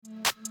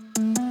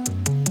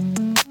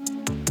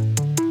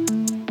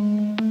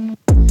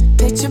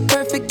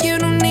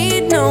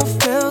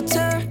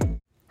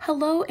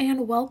Hello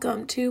and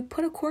welcome to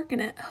Put a Cork in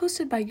It,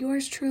 hosted by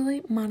yours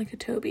truly, Monica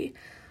Toby,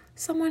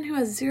 someone who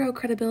has zero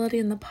credibility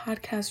in the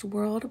podcast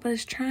world but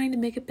is trying to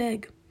make it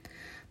big.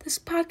 This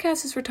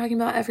podcast is for talking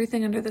about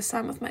everything under the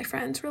sun with my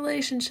friends,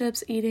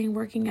 relationships, eating,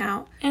 working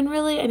out, and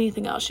really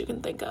anything else you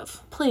can think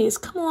of. Please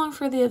come along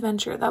for the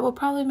adventure that will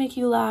probably make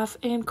you laugh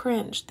and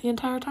cringe the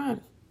entire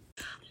time.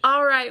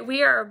 All right,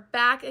 we are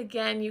back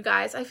again, you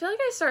guys. I feel like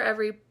I start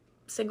every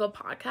single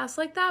podcast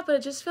like that, but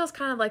it just feels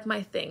kind of like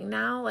my thing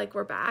now, like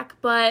we're back.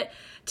 But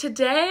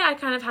today I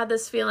kind of had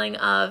this feeling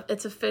of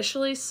it's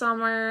officially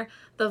summer,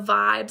 the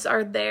vibes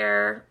are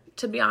there.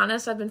 To be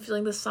honest, I've been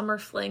feeling the summer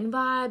fling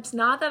vibes.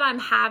 Not that I'm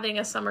having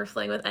a summer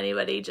fling with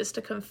anybody, just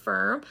to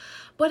confirm,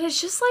 but it's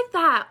just like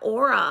that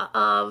aura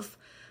of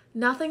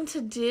nothing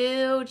to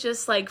do,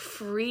 just like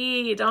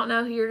free. You don't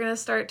know who you're going to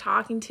start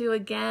talking to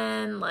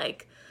again,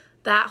 like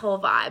that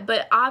whole vibe.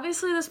 But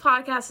obviously this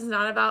podcast is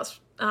not about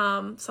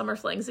summer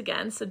flings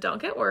again, so don't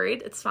get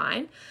worried. It's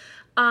fine.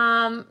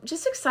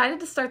 Just excited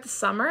to start the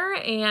summer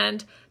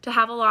and to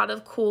have a lot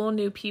of cool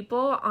new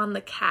people on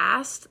the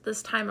cast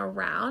this time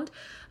around.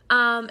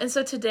 And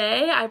so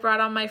today I brought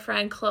on my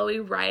friend Chloe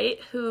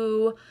Wright,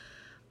 who,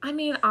 I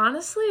mean,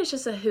 honestly, is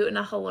just a hoot and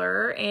a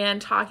holler,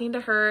 and talking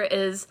to her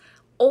is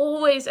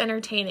always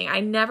entertaining. I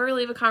never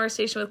leave a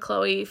conversation with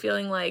Chloe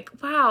feeling like,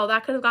 wow,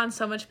 that could have gone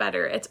so much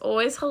better. It's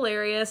always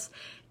hilarious,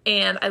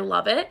 and I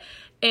love it.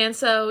 And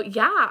so,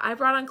 yeah, I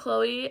brought on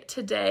Chloe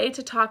today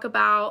to talk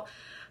about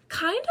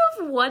kind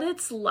of what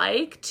it's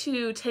like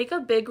to take a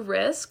big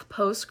risk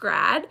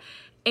post-grad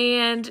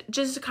and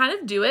just to kind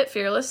of do it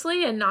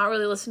fearlessly and not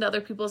really listen to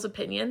other people's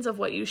opinions of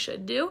what you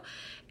should do.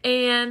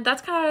 And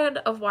that's kind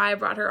of why I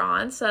brought her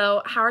on.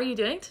 So how are you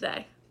doing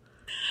today?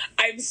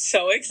 I'm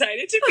so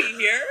excited to be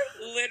here.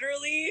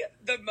 Literally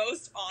the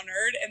most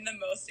honored and the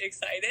most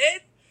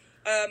excited.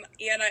 And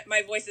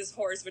my voice is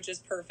hoarse, which is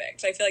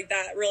perfect. I feel like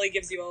that really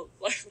gives you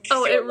a...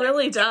 it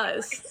really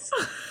does.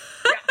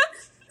 Yeah,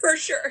 for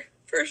sure.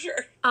 For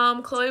sure.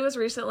 Chloe was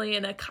recently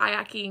in a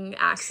kayaking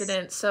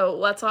accident, so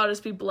let's all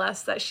just be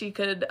blessed that she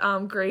could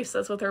grace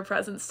us with her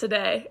presence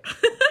today.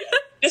 Yeah,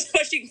 just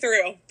pushing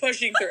through.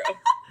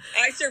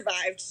 I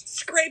survived.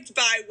 Scraped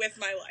by with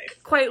my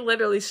life. Quite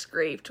literally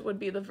scraped would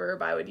be the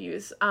verb I would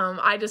use.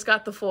 I just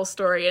got the full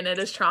story, and it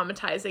is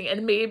traumatizing.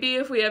 And maybe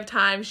if we have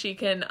time, she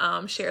can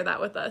share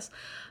that with us.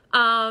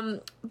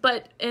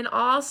 But in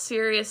all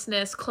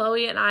seriousness,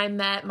 Chloe and I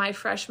met my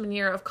freshman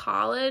year of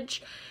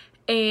college,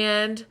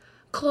 and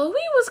Chloe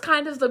was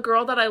kind of the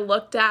girl that I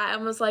looked at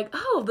and was like,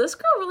 oh, this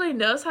girl really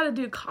knows how to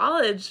do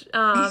college.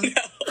 No.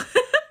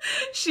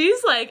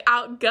 She's like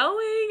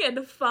outgoing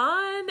and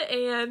fun,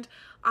 and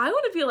I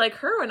want to be like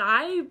her when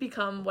I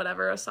become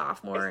a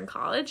sophomore in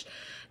college.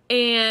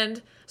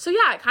 And so,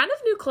 yeah, I kind of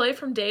knew Chloe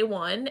from day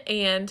one,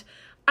 and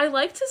I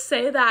like to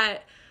say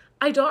that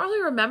I don't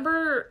really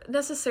remember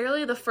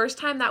necessarily the first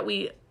time that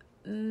we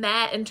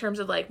met in terms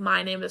of like,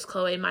 my name is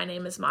Chloe, my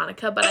name is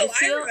Monica, but I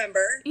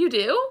remember. You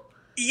do?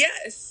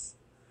 Yes.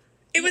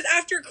 It was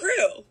after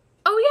crew.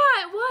 Oh,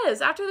 yeah, it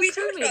was. After the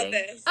crew meeting. We talked about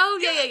this. Oh,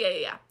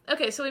 yeah.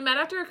 Okay, so we met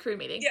after a crew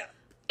meeting. Yeah.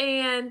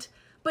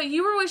 But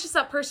you were always just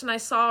that person I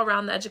saw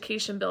around the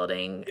education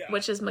building,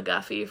 which is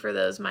McGuffey for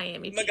those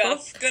Miami people.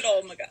 Good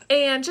old McGuffey.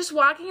 And just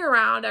walking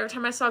around, every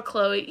time I saw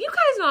Chloe, you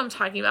guys know what I'm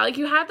talking about. Like,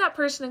 you have that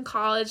person in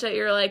college that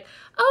you're like,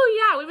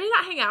 oh, yeah, we may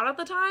not hang out at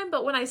the time,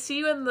 but when I see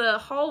you in the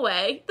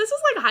hallway, this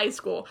is like high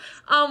school.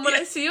 When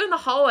I see you in the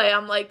hallway,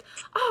 I'm like,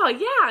 oh,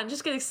 yeah, and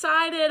just get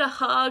excited, a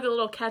hug, a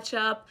little catch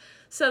up.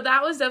 So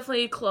that was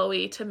definitely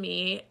Chloe to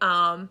me.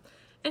 And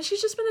she's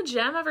just been a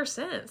gem ever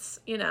since,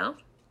 you know?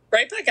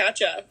 Right back at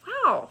ya.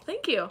 Wow,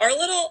 thank you. Our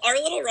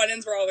little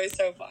run-ins were always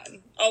so fun.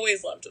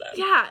 Always loved them.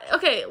 Yeah,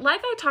 okay, like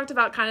I talked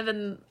about kind of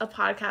in a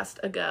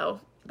podcast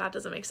ago, that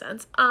doesn't make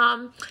sense.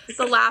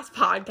 The last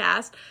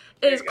podcast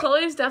is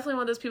Chloe's definitely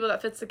one of those people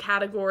that fits the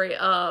category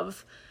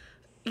of,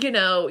 you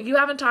know, you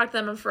haven't talked to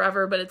them in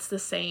forever, but it's the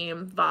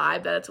same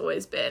vibe that it's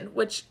always been,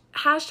 which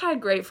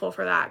hashtag grateful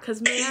for that,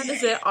 because man,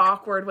 is it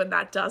awkward when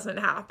that doesn't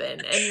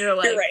happen, and you're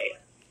like, you're right.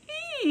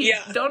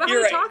 Yeah, don't know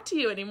how to talk to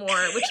you anymore,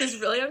 which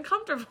is really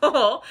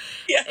uncomfortable.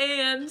 Yeah.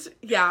 And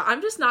yeah,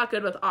 I'm just not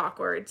good with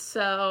awkward,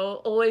 so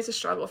always a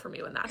struggle for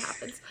me when that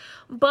happens.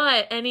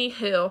 But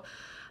anywho,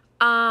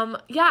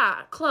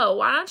 yeah, Chloe,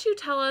 why don't you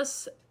tell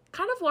us,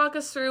 kind of walk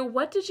us through,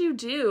 what did you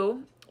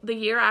do the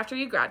year after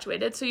you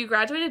graduated? So you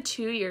graduated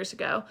 2 years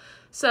ago.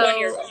 So 1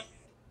 year ago.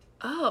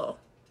 Oh,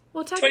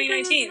 well,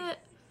 technically 2019.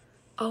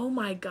 Oh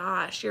my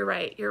gosh, you're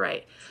right.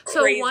 Crazy.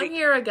 So 1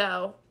 year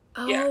ago.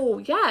 Oh,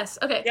 yeah. Yes.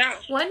 Okay. Yeah.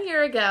 1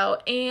 year ago.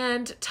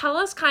 And tell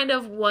us kind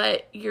of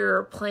what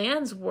your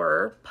plans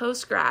were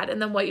post-grad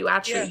and then what you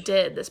actually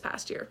did this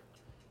past year.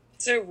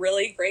 It's a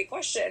really great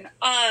question.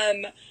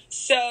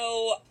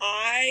 So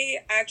I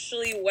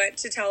actually went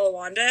to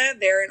Talawanda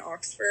there in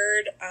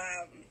Oxford,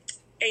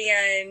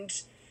 and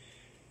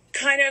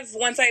kind of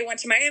once I went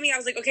to Miami, I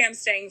was like, okay, I'm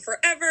staying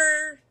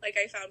forever. Like,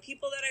 I found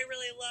people that I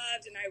really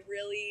loved, and I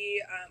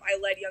really, I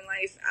led Young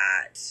Life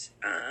at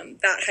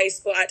that high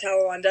school at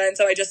Talawanda, and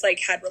so I just, like,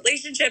 had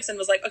relationships and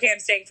was like, okay, I'm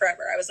staying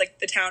forever. I was, like,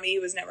 the townie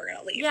who was never going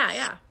to leave. Yeah,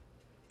 yeah.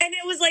 And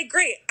it was, like,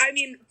 great. I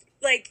mean,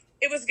 like,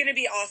 it was going to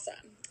be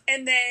awesome.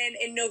 And then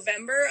in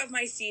November of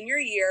my senior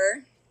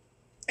year,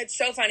 it's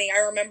so funny. I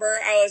remember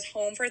I was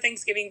home for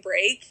Thanksgiving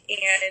break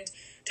and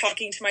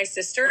talking to my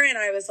sister, and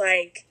I was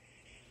like,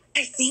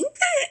 I think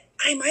that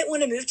I might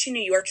want to move to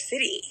New York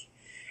City.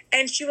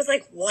 And she was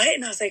like, what?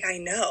 And I was like, I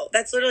know.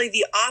 That's literally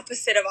the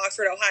opposite of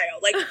Oxford, Ohio.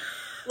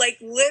 Like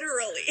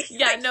literally.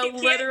 Yeah, like, no,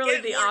 literally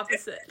the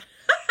opposite.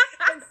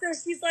 And so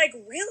she's like,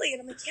 really?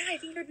 And I'm like, yeah, I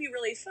think it would be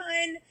really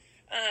fun.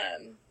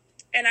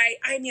 And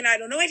I mean, I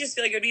don't know. I just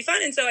feel like it would be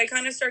fun. And so I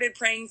kind of started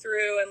praying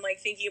through and,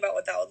 like, thinking about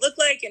what that would look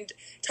like and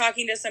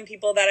talking to some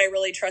people that I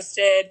really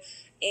trusted.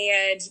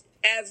 And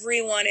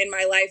everyone in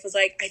my life was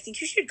like, I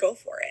think you should go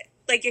for it.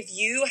 Like, if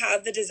you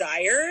have the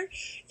desire,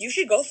 you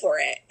should go for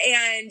it.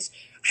 And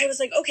I was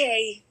like,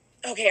 okay,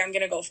 I'm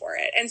going to go for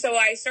it. And so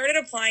I started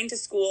applying to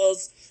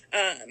schools,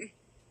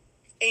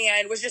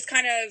 and was just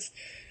kind of,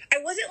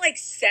 I wasn't, like,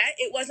 set.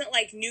 It wasn't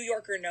like New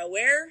York or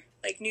nowhere,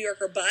 like New York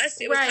or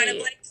bust. It was kind of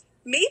like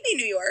maybe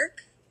New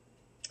York.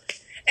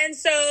 And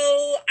so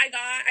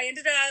I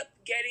ended up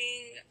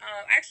getting,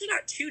 I actually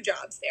got 2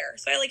 jobs there.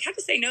 So I, like, had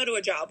to say no to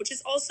a job, which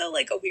is also,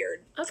 like, a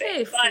weird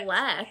thing. But,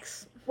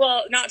 flex.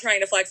 well, not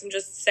trying to flex. I'm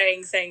just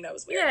saying that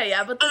was weird.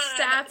 Yeah, but the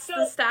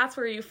stats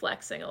were you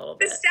flexing a little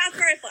bit. The stats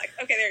where I flex.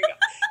 Okay, there you go.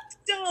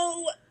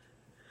 So,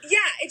 yeah,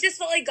 it just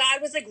felt like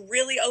God was, like,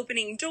 really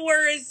opening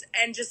doors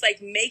and just,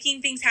 like,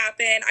 making things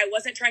happen. I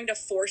wasn't trying to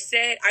force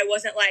it. I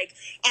wasn't like,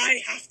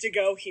 I have to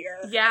go here.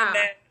 Yeah. And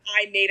then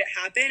I made it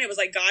happen. It was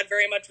like God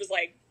very much was,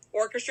 like,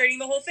 orchestrating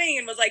the whole thing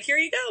and was like, here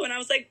you go. And I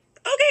was like,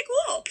 okay,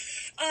 cool.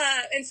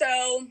 And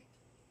so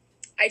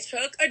I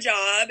took a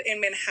job in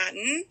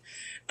Manhattan,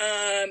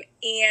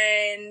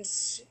 and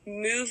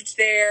moved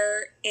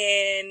there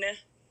in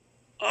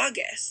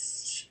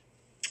August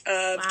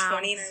of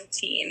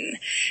 2019.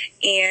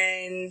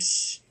 And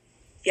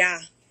yeah.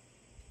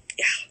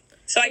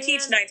 So I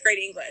teach 9th grade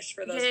English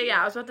for those of you.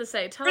 Yeah, I was about to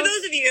say. For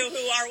those of you who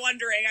are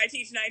wondering, I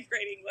teach 9th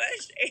grade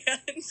English,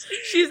 and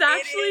she's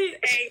actually it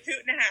is a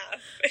hoot and a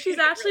half. She's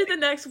actually the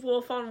next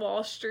Wolf on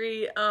Wall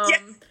Street.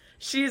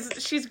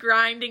 She's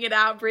grinding it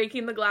out,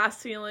 breaking the glass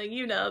ceiling,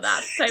 you know,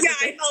 that type of thing.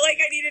 I felt like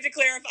I needed to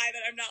clarify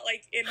that I'm not,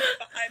 like, I'm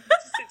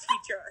just a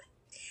teacher.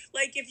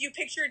 Like, if you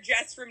picture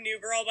Jess from New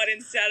Girl, but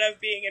instead of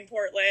being in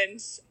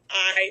Portland,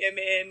 I am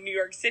in New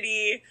York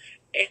City,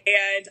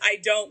 and I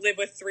don't live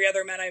with 3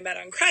 other men I met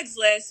on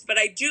Craigslist, but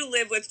I do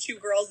live with 2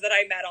 girls that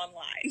I met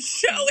online.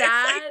 So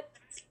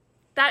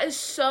that is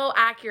so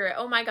accurate.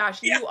 Oh my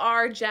gosh, you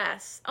are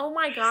Jess. Oh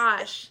my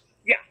gosh.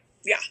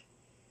 Yeah.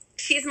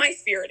 She's my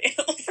spirit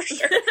animal for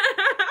sure.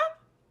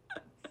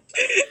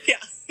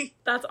 Yeah.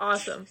 That's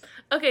awesome.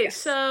 Okay,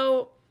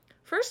 so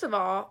first of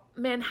all,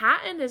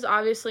 Manhattan is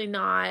obviously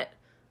not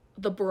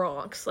the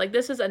Bronx. Like,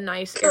 this is a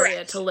nice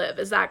area to live.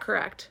 Is that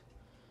correct?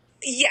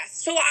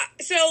 Yes.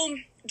 So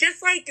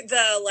just like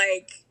the,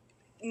 like,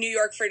 New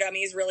York for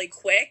Dummies really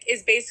quick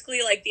is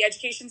basically, like, the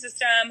education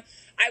system.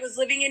 I was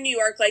living in New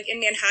York, like, in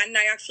Manhattan.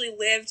 I actually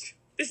lived,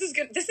 this is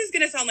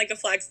going to sound like a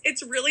flex.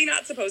 It's really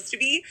not supposed to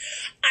be.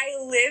 I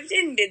lived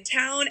in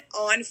Midtown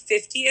on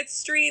 50th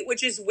Street,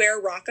 which is where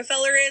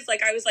Rockefeller is.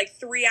 Like, I was, like,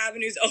 3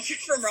 avenues over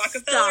from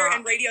Rockefeller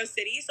and Radio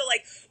City. So,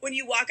 like, when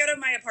you walk out of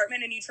my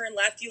apartment and you turn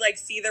left, you, like,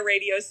 see the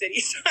Radio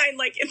City sign,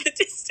 like, in the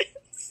distance.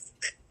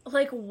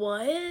 Like,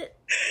 what?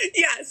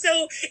 Yeah,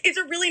 so it's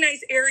a really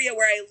nice area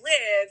where I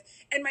live,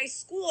 and my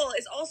school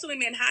is also in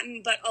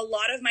Manhattan, but a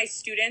lot of my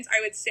students, I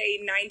would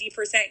say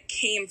 90%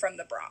 came from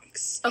the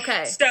Bronx.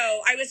 Okay. So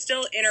I was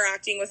still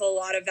interacting with a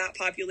lot of that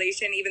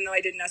population, even though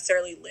I didn't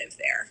necessarily live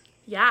there.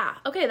 Yeah.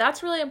 Okay,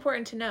 that's really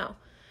important to know.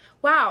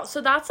 Wow,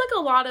 so that's, like,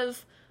 a lot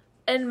of,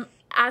 and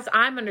as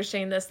I'm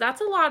understanding this,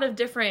 that's a lot of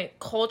different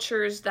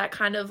cultures that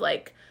kind of,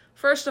 like,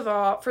 first of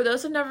all, for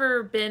those who've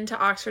never been to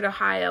Oxford,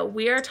 Ohio,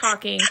 we are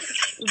talking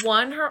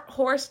one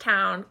horse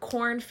town,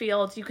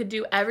 cornfields. You could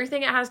do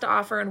everything it has to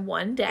offer in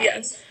one day.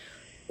 Yes.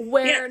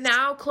 Where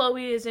now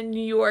Chloe is in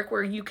New York,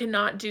 where you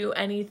cannot do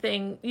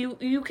anything.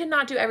 You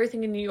cannot do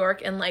everything in New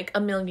York in, like,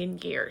 a million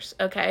years.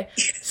 Okay.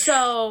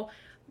 So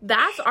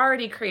that's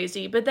already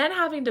crazy. But then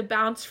having to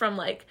bounce from,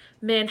 like,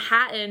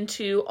 Manhattan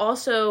to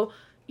also,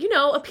 you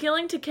know,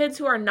 appealing to kids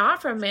who are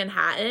not from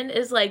Manhattan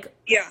is, like,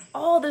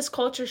 all this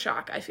culture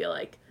shock, I feel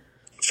like.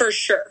 For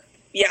sure.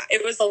 Yeah,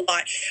 it was a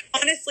lot.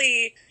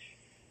 Honestly,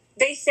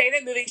 they say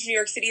that moving to New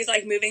York City is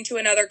like moving to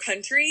another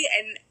country,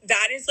 and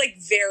that is, like,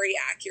 very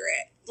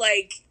accurate.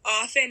 Like,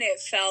 often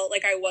it felt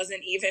like I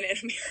wasn't even in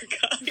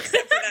America,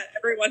 except for that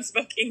everyone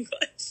spoke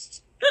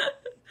English.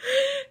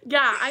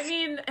 Yeah, I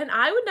mean, and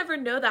I would never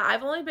know that.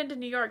 I've only been to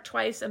New York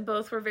twice, and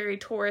both were very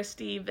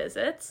touristy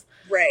visits.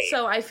 Right.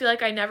 So I feel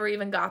like I never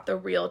even got the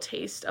real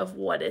taste of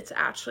what it's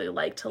actually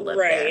like to live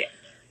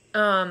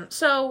there.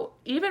 So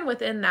even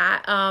within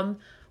that,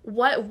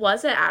 what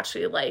was it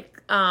actually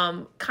like?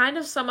 Kind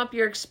of sum up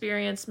your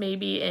experience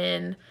maybe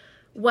in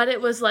what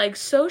it was like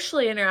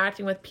socially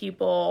interacting with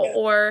people,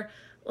 or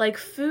like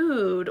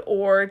food,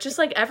 or just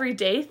like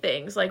everyday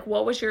things. Like,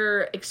 what was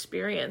your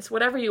experience?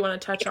 Whatever you want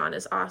to touch on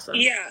is awesome.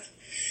 Yeah.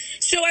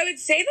 So I would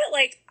say that,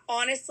 like,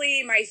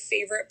 honestly, my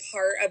favorite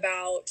part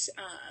about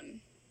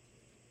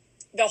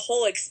the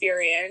whole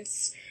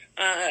experience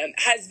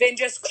has been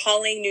just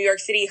calling New York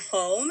City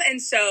home. And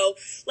so,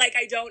 like,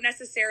 I don't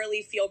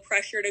necessarily feel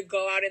pressure to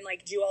go out and,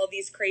 like, do all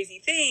these crazy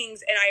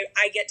things. And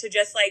I get to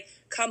just, like,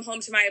 come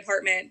home to my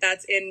apartment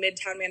that's in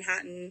Midtown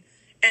Manhattan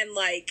and,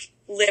 like,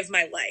 live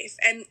my life.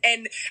 And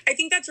I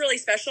think that's really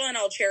special, and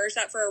I'll cherish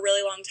that for a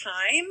really long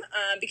time,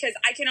 because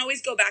I can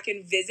always go back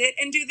and visit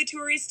and do the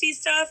touristy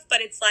stuff,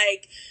 but it's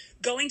like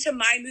going to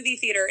my movie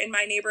theater in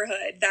my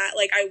neighborhood that,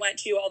 like, I went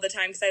to all the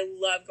time because I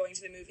love going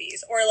to the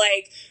movies, or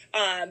like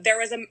there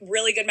was a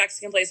really good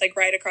Mexican place like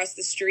right across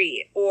the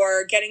street,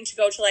 or getting to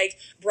go to like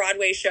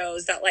Broadway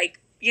shows that, like,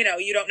 you know,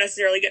 you don't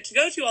necessarily get to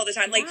go to all the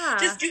time. Like,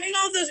 just doing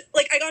all those,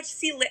 like, I got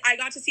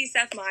to see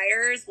Seth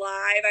Meyers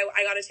live.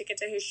 I got a ticket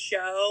to his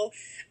show.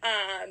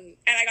 And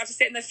I got to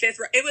sit in the fifth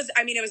row. It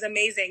was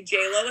amazing.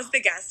 J-Lo was the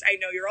guest. I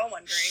know you're all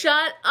wondering.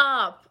 Shut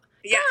up.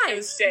 Yeah, guys, it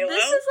was J-Lo.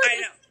 This is like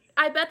I know.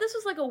 I bet this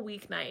was like a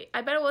weeknight.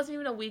 I bet it wasn't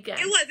even a weekend.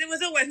 It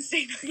was a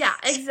Wednesday night. Yeah,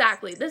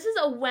 exactly. This is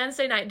a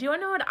Wednesday night. Do you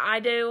want to know what I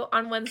do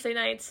on Wednesday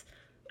nights?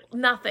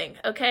 Nothing,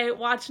 okay?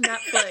 Watch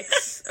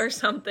Netflix or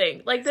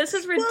something. Like, this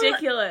is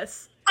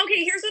ridiculous. Well,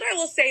 okay, here's what I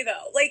will say,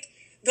 though. Like,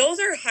 those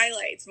are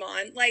highlights,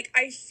 Mon. Like,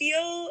 I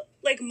feel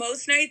like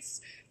most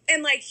nights,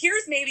 and, like,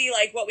 here's maybe,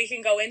 like, what we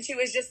can go into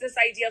is just this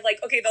idea of, like,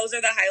 okay, those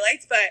are the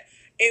highlights, but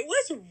it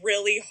was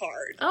really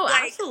hard. Oh,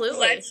 like, absolutely.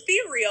 Let's be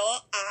real.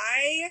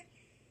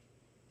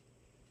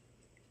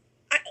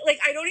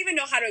 I don't even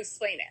know how to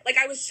explain it. Like,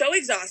 I was so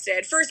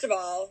exhausted. First of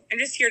all, I'm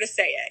just here to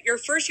say it. Your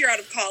first year out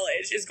of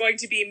college is going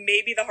to be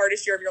maybe the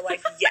hardest year of your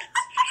life yet.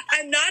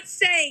 I'm not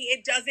saying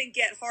it doesn't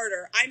get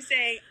harder. I'm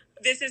saying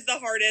this is the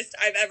hardest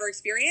I've ever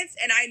experienced.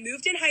 And I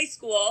moved in high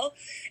school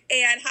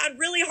and had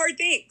really hard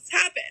things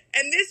happen.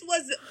 And this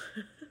was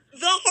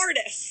the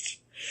hardest.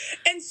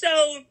 And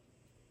so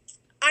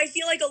I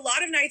feel like a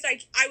lot of nights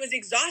I was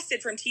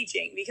exhausted from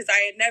teaching because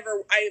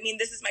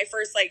this is my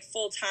first like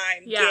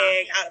full-time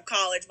gig out of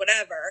college,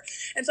 whatever.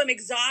 And so I'm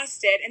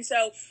exhausted. And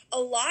so a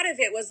lot of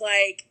it was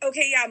like,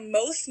 okay, yeah,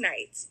 most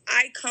nights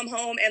I come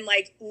home and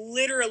like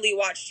literally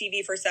watch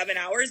TV for 7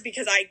 hours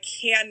because I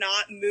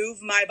cannot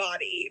move my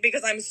body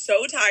because I'm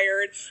so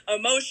tired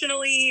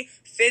emotionally,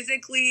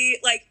 physically,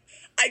 like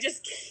I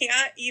just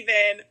can't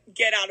even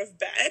get out of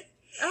bed.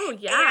 Oh,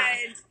 yeah.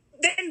 And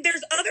then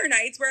there's other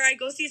nights where I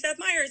go see Seth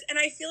Meyers, and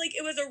I feel like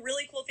it was a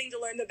really cool thing to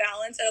learn the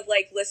balance of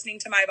like listening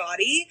to my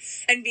body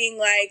and being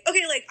like,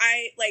 okay,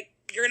 like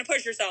you're gonna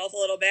push yourself a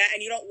little bit,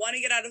 and you don't want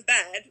to get out of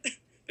bed,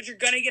 but you're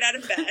gonna get out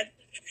of bed.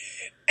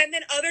 And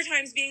then other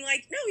times being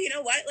like, no, you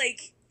know what,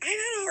 like I've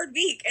had a hard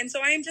week, and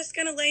so I'm just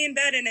gonna lay in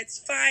bed and it's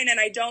fine,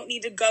 and I don't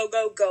need to go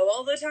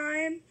all the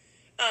time.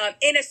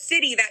 In a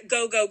city that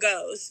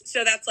goes,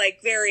 so that's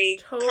like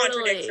very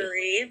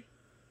contradictory.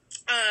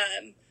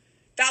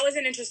 That was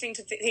an interesting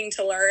thing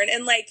to learn.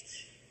 And like,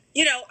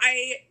 you know,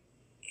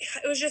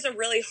 it was just a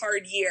really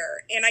hard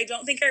year. And I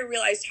don't think I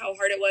realized how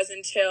hard it was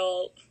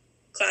until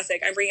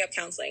classic. I'm bringing up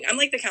counseling. I'm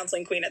like the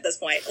counseling queen at this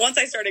point. Once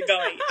I started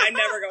going, I'm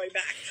never going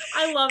back.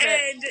 I love it.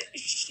 And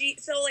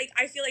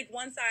I feel like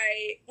once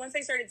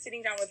I started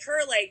sitting down with her,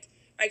 like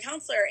my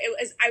counselor,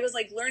 I was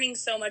like learning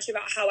so much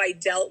about how I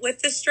dealt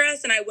with the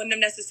stress, and I wouldn't have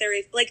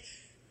necessarily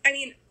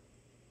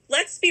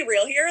let's be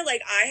real here.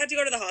 Like, I had to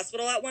go to the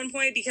hospital at one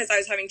point because I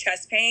was having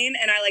chest pain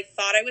and I like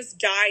thought I was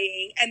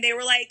dying. And they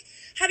were like,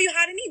 have you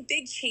had any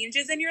big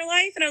changes in your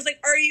life? And I was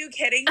like, are you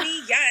kidding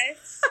me?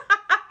 Yes.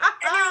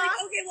 And they're like,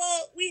 okay,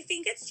 well, we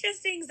think it's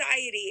just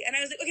anxiety. And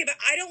I was like, okay, but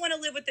I don't want to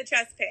live with the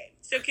chest pain.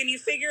 So can you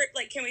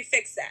can we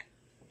fix that?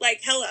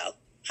 Like, hello.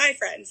 Hi,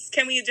 friends.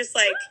 Can we just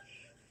like,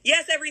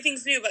 yes,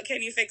 everything's new, but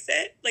can you fix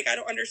it? Like, I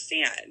don't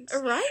understand.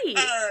 Right.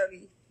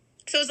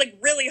 So it was like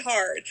really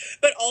hard,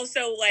 but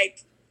also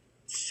like,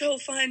 so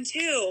fun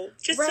too.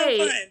 Just so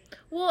fun.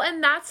 Well,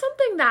 and that's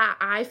something that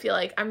I feel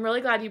like I'm really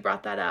glad you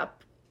brought that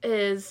up,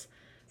 is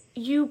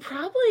you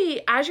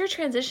probably, as you're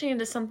transitioning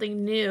into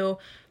something new,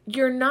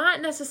 you're not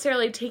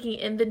necessarily taking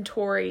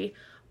inventory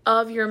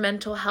of your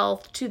mental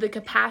health to the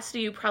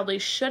capacity you probably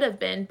should have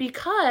been,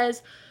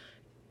 because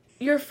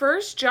your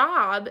first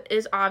job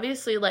is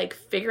obviously like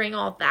figuring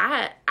all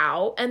that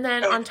out. And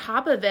then on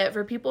top of it,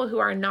 for people who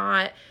are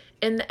not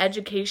in the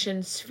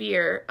education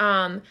sphere,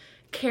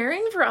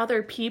 caring for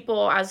other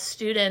people as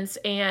students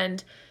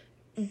and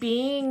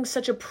being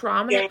such a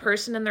prominent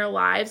person in their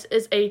lives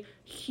is a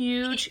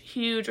huge,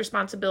 huge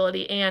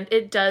responsibility. And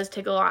it does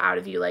take a lot out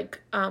of you, like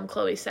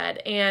Chloe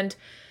said. And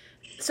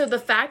so the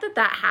fact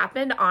that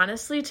happened,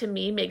 honestly, to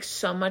me makes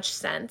so much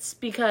sense,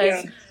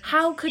 because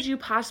how could you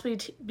possibly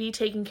be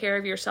taking care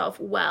of yourself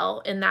well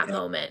in that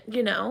moment,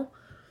 you know?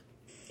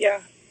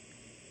 Yeah.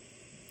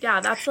 Yeah,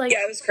 that's like...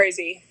 Yeah, it was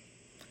crazy.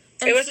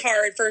 It was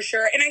hard for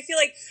sure. And I feel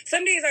like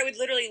some days I would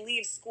literally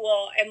leave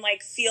school and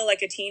like feel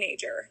like a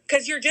teenager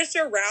because you're just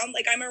around,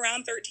 like I'm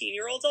around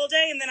 13-year-olds all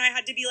day. And then I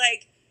had to be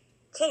like,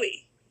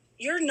 Chloe,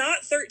 you're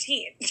not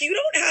 13. You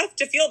don't have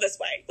to feel this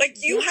way. Like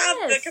you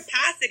have the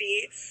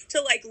capacity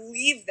to like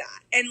leave that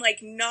and like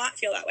not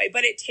feel that way.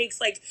 But it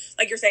takes like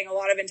you're saying, a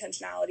lot of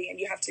intentionality, and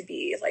you have to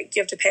be like,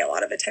 you have to pay a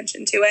lot of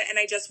attention to it. And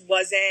I just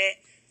wasn't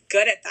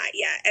good at that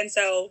yet. And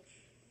so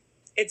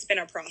it's been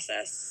a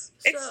process.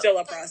 It's still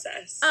a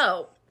process.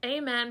 Oh,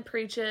 amen.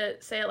 Preach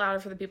it. Say it louder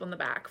for the people in the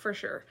back, for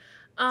sure.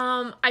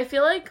 I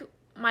feel like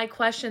my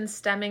question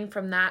stemming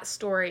from that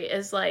story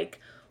is like,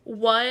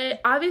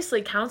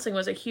 obviously counseling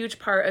was a huge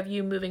part of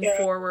you moving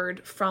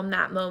forward from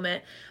that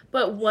moment,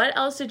 but what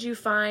else did you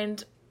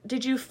find?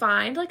 Did you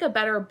find like a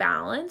better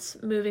balance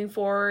moving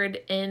forward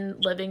in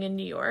living in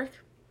New York?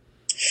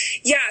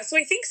 Yeah, so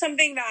I think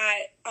something that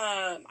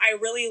I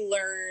really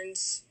learned,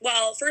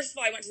 well, first of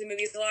all, I went to the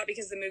movies a lot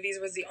because the movies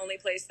was the only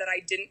place that I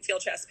didn't feel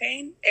chest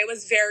pain. It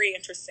was very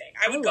interesting.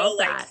 I would go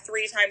like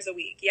 3 times a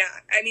week. Yeah,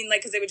 I mean,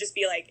 like, because it would just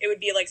be like, it would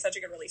be like such a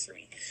good release for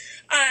me.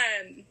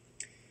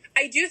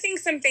 I do think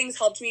some things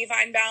helped me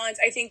find balance.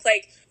 I think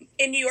like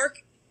in New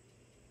York,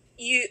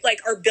 you like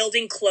our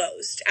building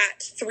closed at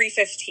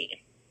 3:15.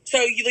 So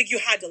you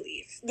had to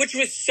leave, which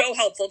was so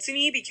helpful to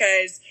me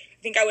because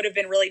I think I would have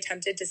been really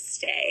tempted to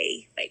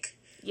stay like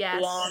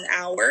long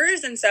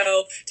hours. And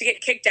so to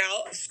get kicked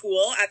out of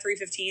school at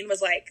 3:15 was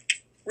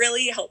like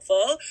really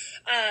helpful.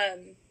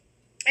 And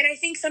I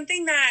think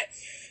something that,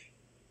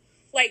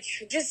 like,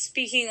 just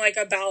speaking like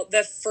about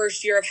the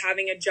first year of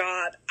having a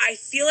job, I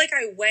feel like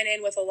I went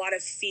in with a lot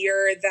of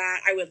fear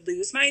that I would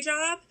lose my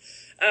job.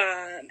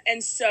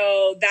 And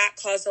so that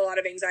caused a lot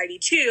of anxiety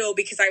too,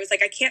 because I was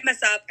like, I can't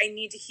mess up. I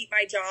need to keep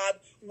my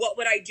job. What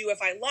would I do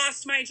if I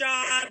lost my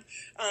job?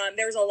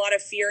 There was a lot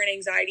of fear and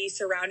anxiety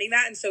surrounding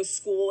that. And so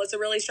school was a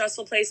really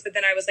stressful place, but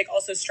then I was like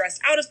also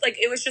stressed out. Like,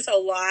 it was just a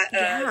lot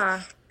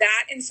of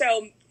that. And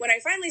so when I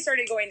finally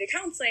started going to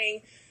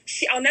counseling,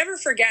 I'll never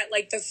forget,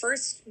 like, the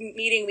first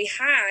meeting we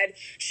had,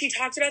 she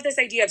talked about this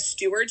idea of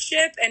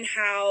stewardship and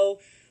how,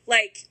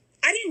 like,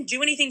 I didn't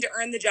do anything to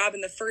earn the job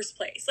in the first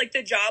place. Like,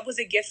 the job was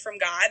a gift from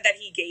God that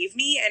he gave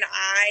me. And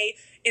I,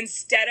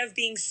 instead of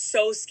being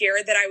so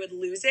scared that I would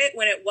lose it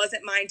when it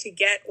wasn't mine to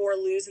get or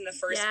lose in the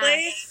first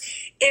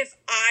place, if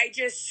I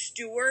just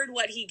steward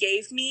what he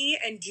gave me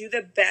and do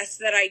the best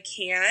that I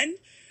can,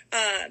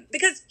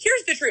 because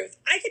here's the truth.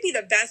 I could be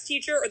the best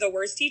teacher or the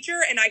worst teacher,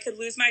 and I could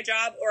lose my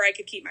job or I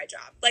could keep my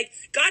job. Like,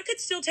 God could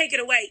still take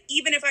it away,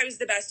 even if I was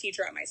the best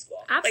teacher at my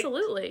school.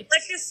 Absolutely. Like,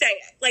 let's just say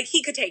it. Like,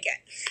 he could take it.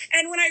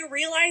 And when I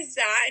realized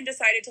that and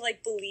decided to,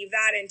 like, believe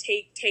that and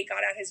take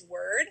God at his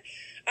word,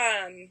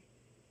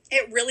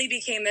 it really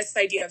became this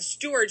idea of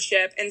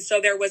stewardship. And so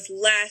there was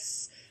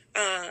less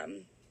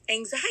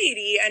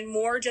anxiety and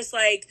more just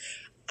like,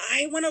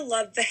 I want to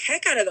love the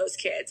heck out of those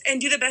kids and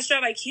do the best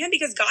job I can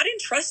because God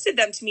entrusted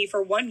them to me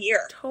for 1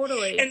 year.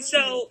 Totally. And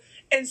so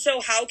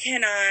how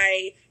can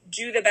I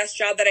do the best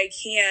job that I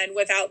can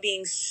without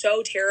being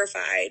so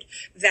terrified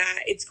that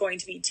it's going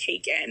to be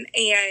taken?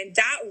 And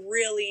that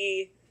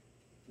really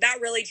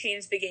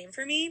changed the game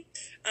for me.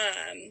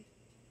 And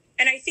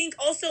I think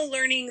also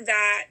learning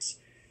that,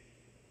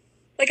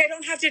 like, I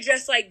don't have to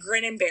just like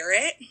grin and bear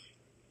it.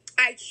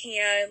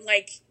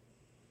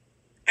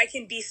 I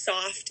can be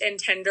soft and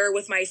tender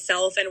with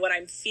myself and what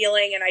I'm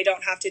feeling. And I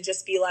don't have to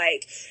just be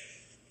like,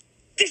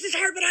 this is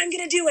hard, but I'm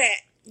going to do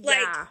it.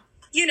 Like,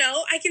 you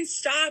know, I can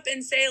stop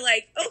and say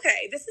like,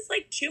 okay, this is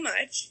like too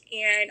much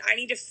and I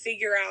need to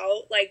figure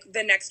out like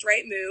the next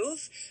right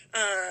move.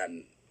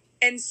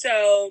 And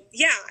so,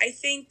 yeah, I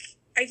think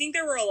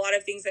there were a lot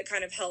of things that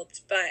kind of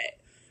helped, but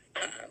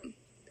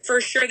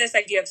for sure, this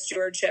idea of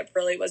stewardship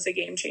really was a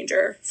game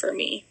changer for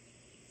me.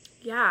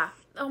 Yeah.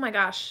 Oh my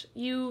gosh,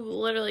 you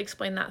literally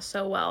explained that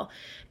so well.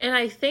 And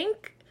I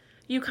think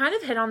you kind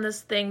of hit on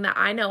this thing that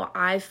I know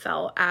I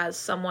felt as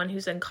someone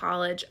who's in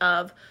college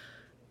of,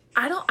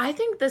 I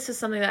think this is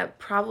something that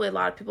probably a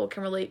lot of people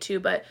can relate to,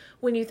 but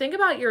when you think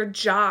about your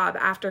job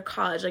after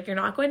college, like you're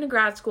not going to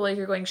grad school, like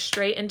you're going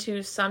straight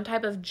into some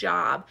type of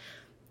job,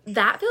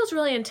 that feels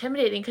really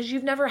intimidating because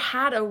you've never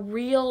had a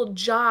real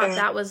job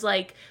that was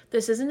like,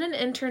 this isn't an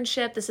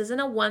internship, this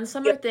isn't a one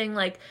summer thing,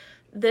 like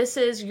this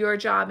is your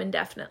job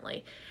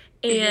indefinitely.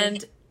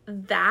 And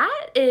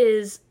that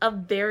is a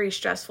very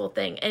stressful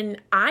thing.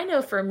 And I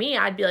know for me,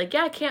 I'd be like,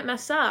 yeah, I can't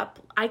mess up.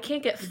 I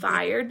can't get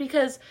fired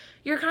because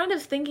you're kind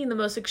of thinking the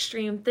most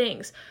extreme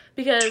things.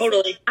 Because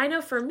I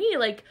know for me,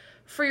 like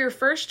for your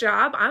first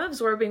job, I'm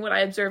absorbing what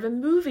I observe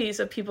in movies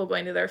of people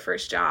going to their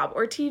first job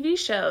or TV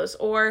shows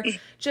or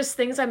just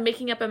things I'm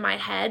making up in my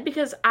head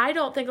because I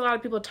don't think a lot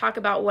of people talk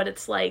about what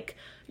it's like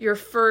your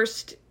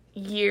first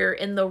year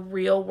in the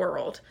real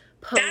world.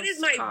 That is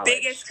my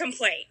biggest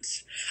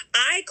complaint.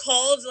 I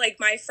called like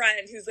my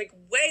friend who's like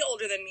way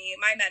older than me,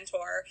 my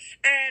mentor,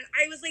 and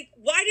I was like,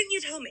 why didn't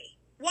you tell me?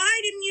 Why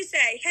didn't you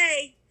say,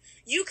 hey,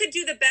 you could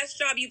do the best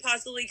job you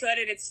possibly could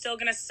and it's still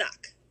going to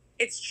suck.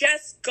 It's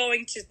just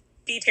going to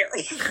be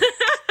terrible.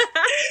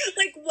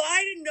 Like,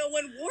 why did no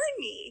one warn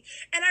me?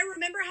 And I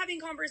remember having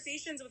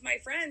conversations with my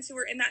friends who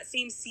were in that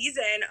same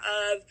season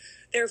of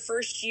their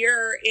first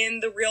year in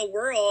the real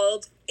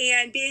world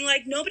and being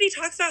like, nobody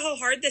talks about how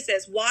hard this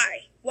is.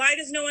 Why? Why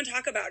does no one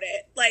talk about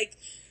it? Like,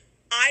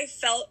 I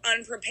felt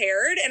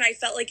unprepared and I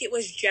felt like it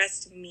was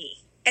just me.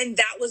 And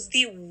that was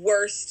the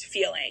worst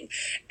feeling.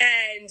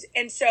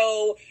 And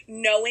so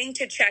knowing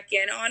to check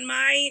in on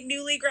my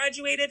newly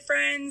graduated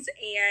friends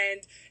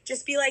and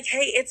just be like,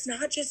 hey, it's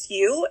not just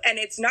you and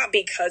it's not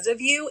because of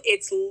you.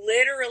 It's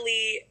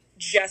literally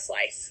just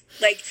life.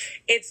 Like,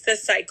 it's the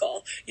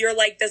cycle. You're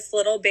like this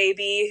little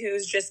baby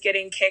who's just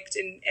getting kicked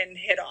and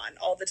hit on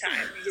all the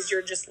time because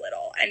you're just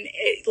little. And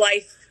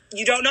life,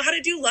 you don't know how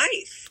to do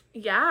life.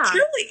 Yeah.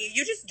 Truly,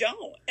 you just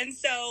don't. And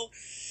so,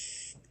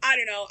 I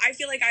don't know. I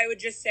feel like I would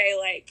just say,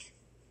 like,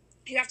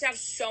 you have to have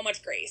so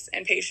much grace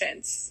and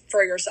patience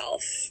for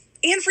yourself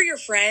and for your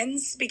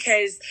friends,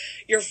 because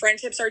your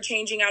friendships are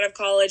changing out of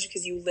college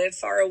because you live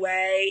far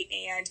away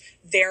and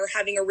they're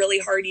having a really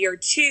hard year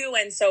too.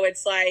 And so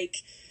it's like,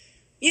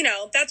 you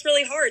know, that's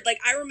really hard. Like,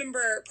 I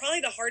remember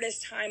probably the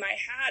hardest time I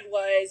had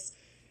was,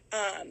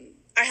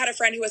 I had a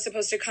friend who was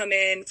supposed to come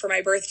in for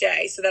my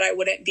birthday so that I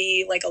wouldn't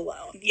be like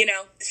alone, you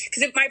know,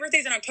 because my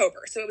birthday's in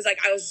October. So it was like,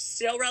 I was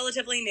still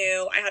relatively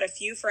new. I had a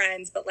few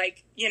friends, but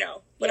like, you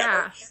know, whatever.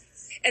 Yeah.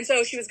 And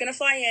so she was going to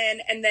fly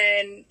in, and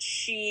then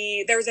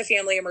there was a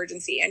family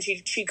emergency and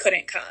she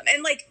couldn't come.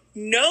 And like,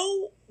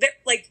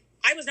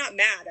 I was not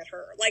mad at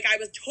her. Like, I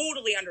was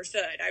totally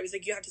understood. I was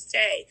like, you have to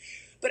stay.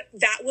 But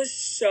that was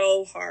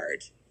so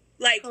hard.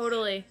 Like,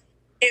 Totally.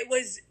 It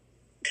was,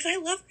 because I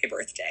love my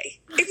birthday.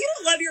 If you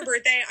don't love your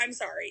birthday, I'm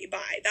sorry.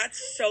 Bye.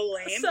 That's so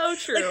lame. So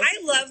true. Like,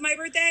 I love my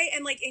birthday.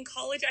 And like, in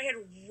college, I had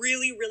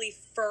really, really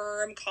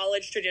firm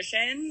college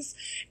traditions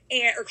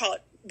or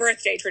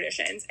birthday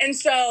traditions. And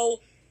so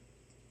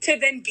to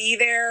then be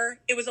there,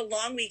 it was a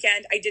long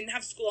weekend. I didn't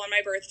have school on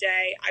my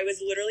birthday. I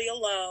was literally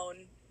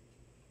alone.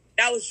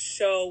 That was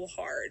so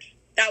hard.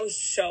 That was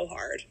so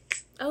hard.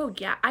 Oh,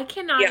 yeah. I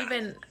cannot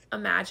even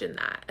imagine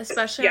that,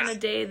 especially on a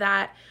day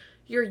that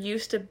you're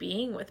used to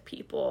being with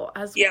people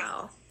as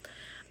well.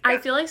 I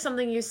feel like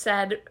something you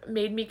said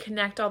made me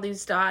connect all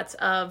these dots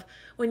of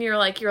when you're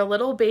like, you're a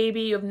little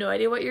baby, you have no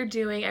idea what you're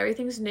doing,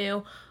 everything's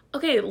new.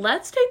 Okay,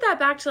 let's take that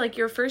back to like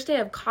your first day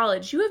of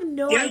college. You have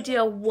no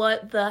idea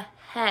what the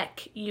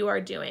heck you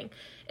are doing.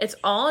 It's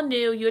all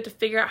new. You have to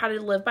figure out how to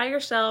live by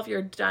yourself.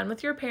 You're done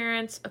with your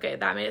parents. Okay,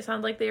 that made it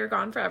sound like they were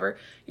gone forever.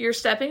 You're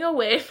stepping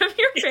away from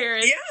your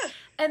parents.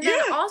 And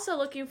then also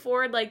looking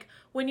forward, like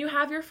when you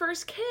have your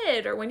first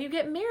kid or when you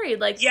get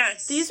married, like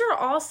these are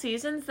all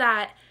seasons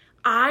that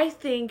I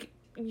think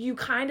you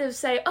kind of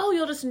say, oh,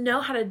 you'll just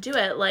know how to do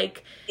it.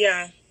 Like,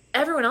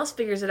 everyone else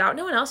figures it out.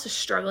 No one else is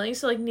struggling,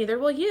 so like neither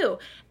will you.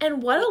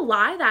 And what a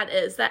lie that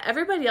is, that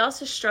everybody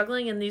else is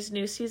struggling in these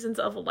new seasons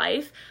of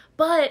life,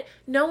 but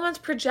no one's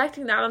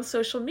projecting that on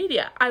social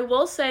media. I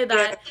will say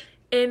that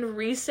in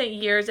recent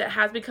years, it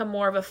has become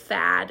more of a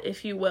fad,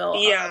 if you will,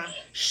 of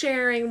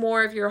sharing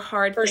more of your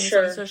hard things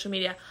on social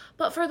media.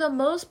 But for the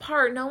most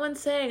part, no one's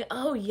saying,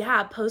 oh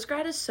yeah,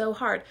 postgrad is so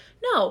hard.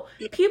 No,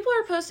 people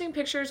are posting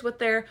pictures with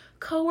their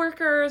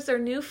coworkers, their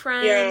new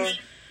friends,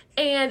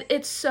 and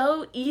it's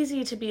so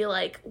easy to be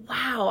like,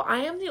 wow, I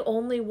am the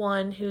only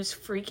one who's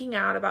freaking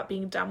out about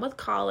being done with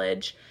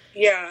college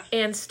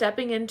and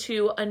stepping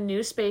into a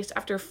new space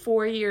after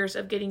 4 years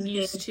of getting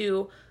used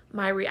to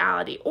my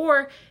reality.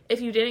 Or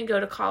if you didn't go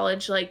to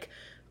college, like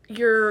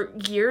your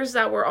years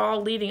that were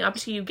all leading up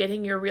to you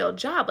getting your real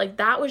job, like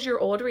that was your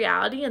old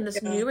reality, and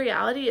this new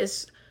reality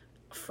is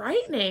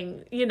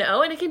frightening, you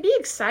know, and it can be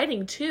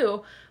exciting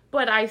too.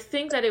 But I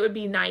think that it would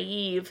be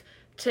naive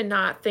to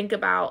not think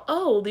about,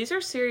 oh, these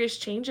are serious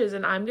changes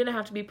and I'm going to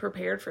have to be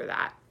prepared for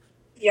that.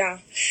 Yeah.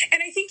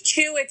 And I think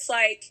too, it's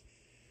like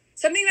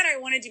something that I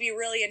wanted to be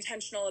really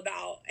intentional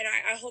about, and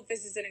I hope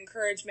this is an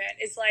encouragement,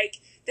 is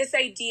like this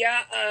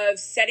idea of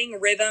setting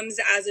rhythms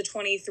as a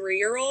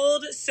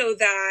 23-year-old so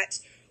that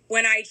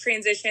when I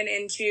transition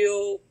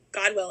into,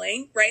 God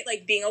willing, right,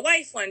 like being a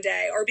wife one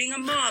day or being a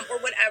mom or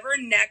whatever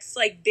next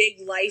like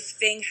big life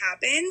thing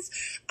happens,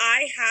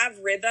 I have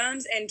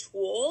rhythms and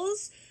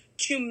tools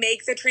to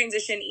make the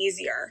transition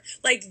easier.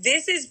 Like,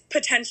 this is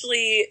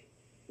potentially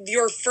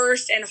your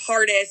first and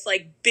hardest,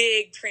 like,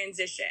 big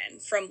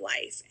transition from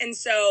life. And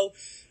so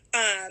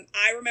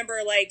I remember,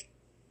 like,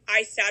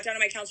 I sat down in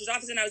my counselor's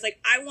office and I was like,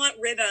 I want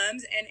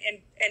rhythms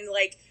and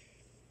like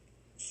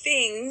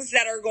things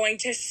that are going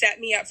to set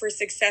me up for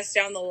success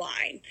down the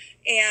line.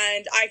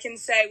 And I can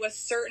say with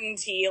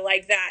certainty,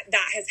 like,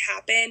 that has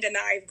happened and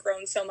that I've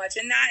grown so much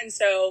in that. And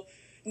so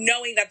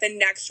knowing that the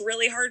next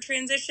really hard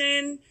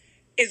transition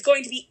is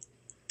going to be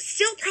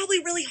still probably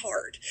really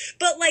hard,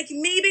 but like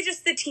maybe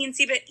just the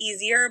teensy bit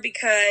easier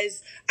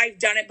because I've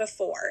done it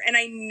before and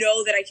I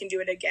know that I can do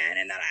it again,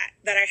 and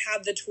that I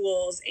have the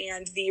tools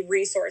and the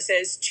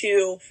resources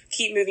to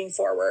keep moving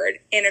forward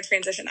in a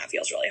transition that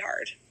feels really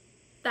hard.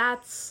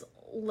 That's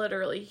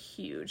literally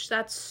huge.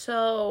 That's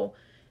so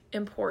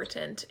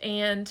important.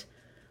 And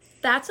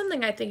That's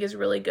something I think is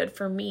really good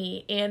for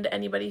me and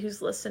anybody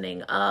who's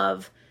listening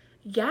of,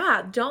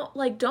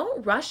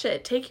 don't rush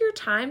it. Take your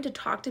time to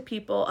talk to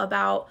people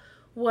about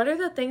what are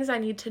the things I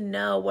need to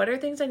know? What are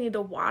things I need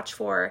to watch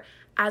for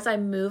as I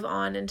move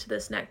on into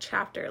this next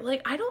chapter?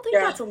 Like, I don't think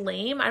that's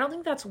lame. I don't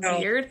think that's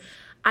weird.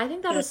 I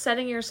think that is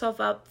setting yourself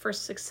up for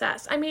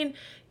success. I mean,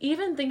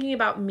 even thinking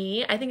about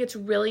me, I think it's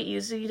really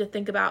easy to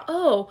think about,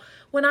 oh,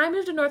 when I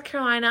move to North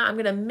Carolina, I'm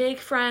going to make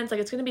friends. Like,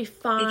 it's going to be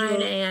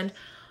fun. And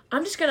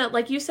I'm just going to,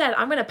 like you said,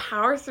 I'm going to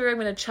power through. I'm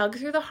going to chug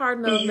through the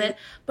hard moment.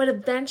 But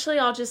eventually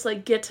I'll just,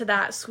 like, get to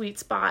that sweet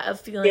spot of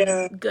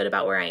feeling good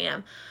about where I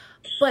am.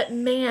 But,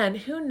 man,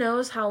 who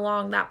knows how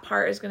long that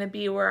part is going to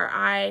be where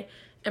I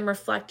am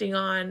reflecting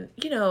on,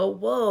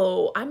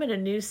 whoa, I'm in a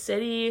new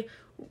city,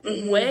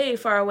 way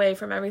far away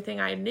from everything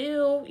I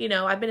knew.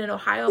 I've been in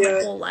Ohio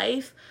my whole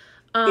life.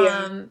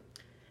 And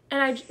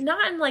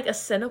not in like a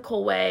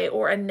cynical way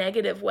or a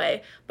negative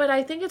way, but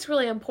I think it's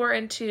really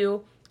important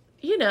to,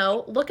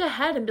 look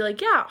ahead and be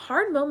like, yeah,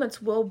 hard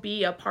moments will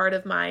be a part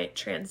of my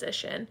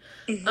transition.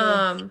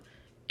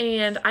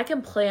 And I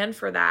can plan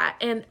for that.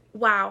 And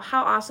wow,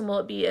 how awesome will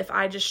it be if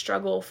I just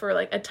struggle for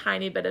like a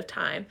tiny bit of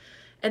time?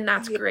 And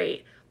that's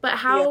great. But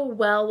how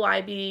well will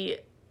I be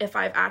if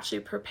I've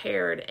actually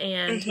prepared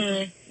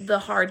and the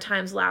hard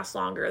times last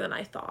longer than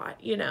I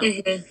thought,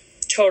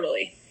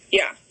 Totally.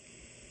 Yeah.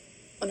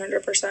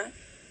 100%.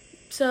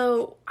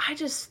 So I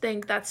just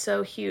think that's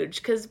so huge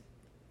because,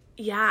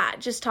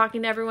 just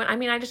talking to everyone. I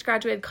mean, I just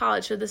graduated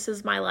college, so this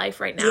is my life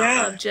right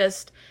now of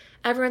just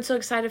everyone's so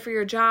excited for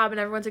your job and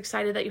everyone's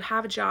excited that you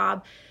have a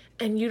job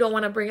and you don't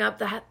want to bring up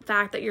the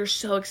fact that you're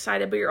so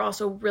excited, but you're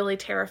also really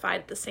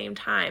terrified at the same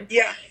time.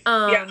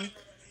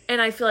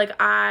 And I feel like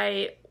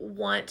I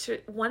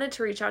wanted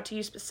to reach out to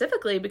you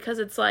specifically because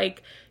it's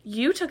like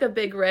you took a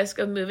big risk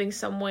of moving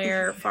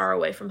somewhere far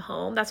away from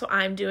home. That's what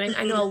I'm doing.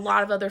 I know a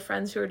lot of other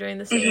friends who are doing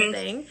the same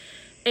thing.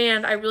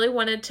 And I really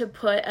wanted to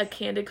put a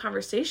candid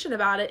conversation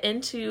about it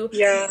into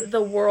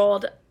the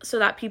world so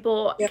that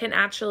people can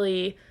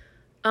actually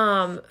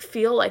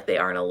feel like they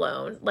aren't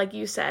alone. Like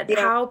you said,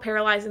 how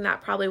paralyzing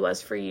that probably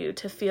was for you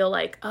to feel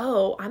like,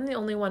 oh, I'm the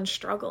only one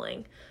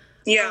struggling.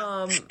 And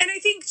I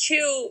think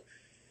too,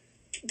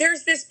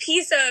 there's this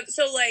piece of,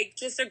 so like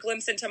just a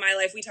glimpse into my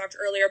life, we talked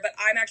earlier, but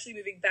I'm actually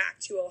moving back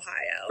to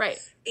Ohio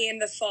in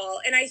the fall.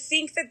 And I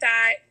think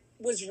that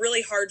was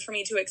really hard for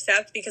me to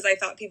accept because I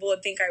thought people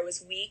would think I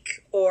was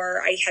weak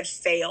or I had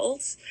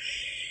failed.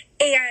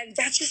 And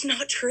that's just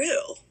not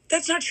true.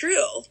 That's not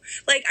true.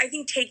 Like, I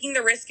think taking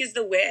the risk is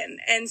the win.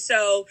 And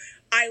so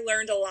I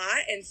learned a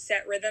lot and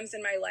set rhythms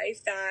in my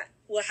life that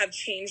will have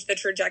changed the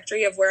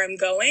trajectory of where I'm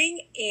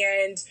going.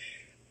 And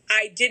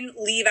I didn't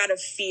leave out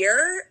of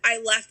fear. I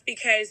left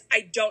because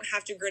I don't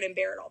have to grin and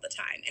bear it all the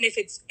time. And if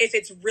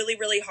it's really,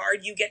 really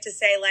hard, you get to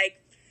say like,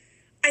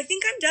 I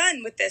think I'm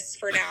done with this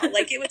for now.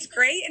 Like, it was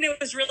great and it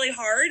was really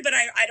hard, but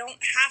I don't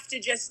have to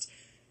just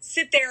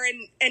sit there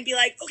and be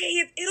like,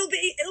 okay, it'll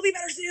be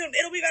better soon.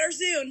 It'll be better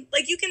soon.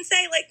 Like, you can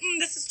say like,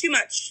 this is too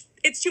much.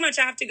 It's too much.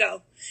 I have to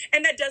go.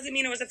 And that doesn't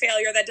mean it was a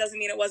failure. That doesn't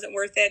mean it wasn't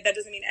worth it. That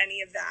doesn't mean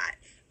any of that.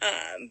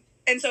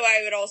 And so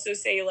I would also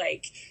say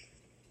like,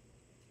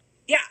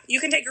 you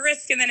can take a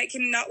risk and then it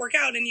can not work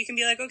out and you can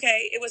be like,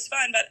 okay, it was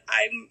fun, but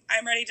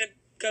I'm ready to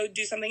go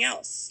do something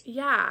else.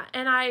 Yeah.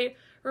 And I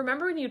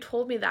remember when you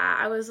told me that,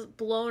 I was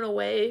blown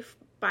away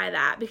by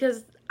that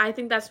because I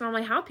think that's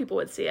normally how people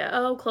would see it.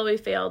 Oh, Chloe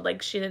failed.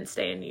 Like, she didn't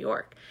stay in New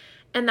York.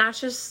 And that's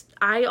just,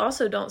 I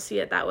also don't see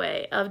it that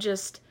way of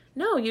just,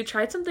 no, you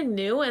tried something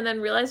new and then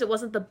realized it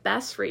wasn't the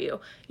best for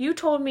you. You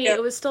told me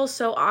it was still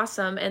so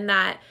awesome and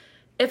that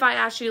if I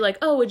asked you like,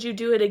 oh, would you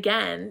do it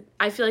again?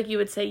 I feel like you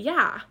would say,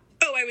 yeah.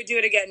 Oh, I would do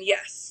it again.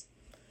 Yes.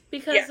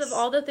 Because of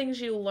all the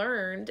things you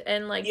learned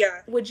and like,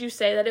 would you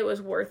say that it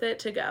was worth it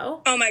to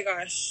go? Oh my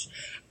gosh.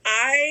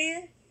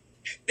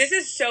 This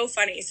is so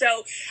funny.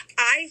 So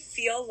I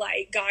feel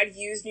like God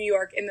used New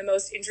York in the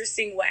most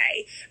interesting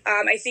way.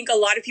 I think a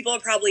lot of people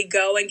would probably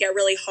go and get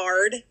really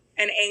hard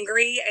and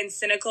angry and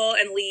cynical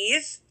and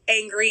leave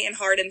angry and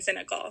hard and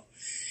cynical.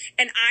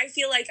 And I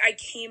feel like I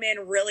came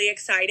in really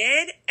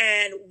excited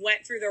and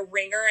went through the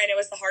ringer and it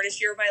was the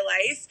hardest year of my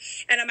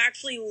life. And I'm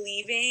actually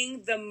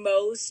leaving the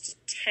most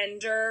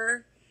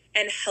tender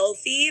and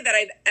healthy that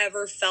I've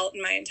ever felt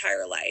in my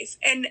entire life.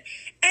 And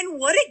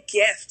what a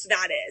gift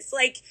that is.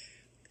 Like,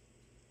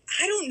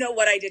 I don't know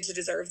what I did to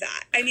deserve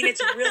that. I mean,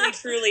 it's really,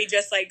 truly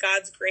just like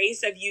God's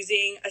grace of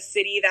using a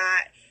city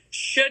that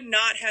should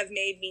not have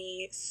made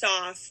me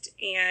soft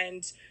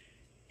and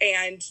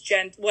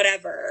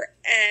whatever.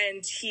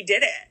 And he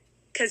did it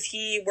because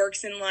he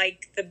works in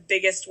like the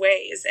biggest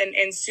ways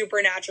and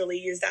supernaturally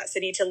used that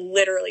city to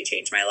literally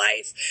change my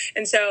life.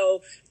 And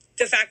so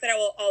the fact that I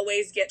will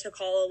always get to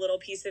call a little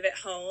piece of it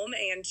home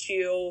and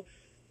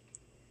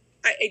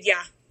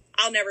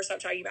I'll never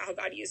stop talking about how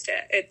God used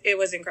it. It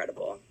was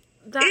incredible.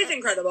 It is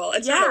incredible.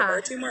 It's not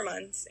over. 2 more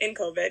months in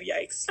COVID.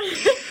 Yikes.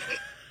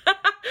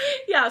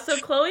 Yeah. So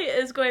Chloe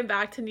is going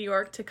back to New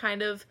York to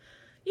kind of,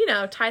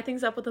 tie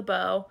things up with a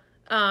bow,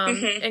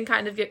 and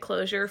kind of get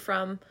closure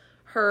from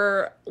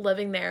her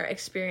living there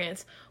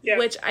experience,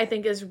 which I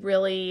think is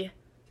really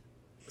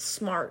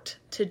smart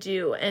to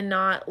do and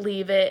not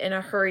leave it in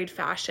a hurried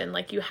fashion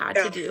like you had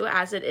to do,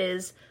 as it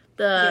is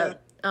the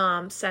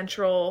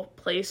central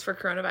place for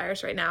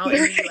coronavirus right now in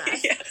the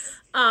US. Yes.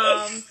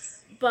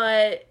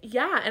 But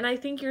yeah, and I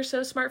think you're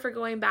so smart for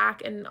going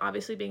back and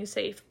obviously being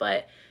safe,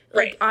 but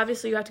like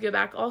obviously you have to go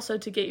back also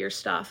to get your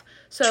stuff.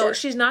 So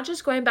she's not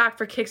just going back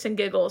for kicks and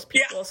giggles,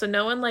 people. Yeah. So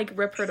no one like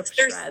rip her to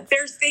shreds.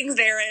 There's things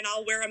there, and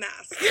I'll wear a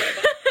mask.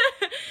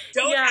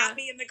 Don't at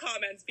me in the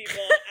comments,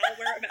 people. I'll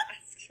wear a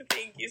mask.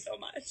 Thank you so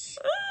much.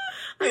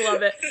 I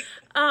love it.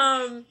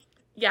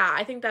 Yeah,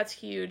 I think that's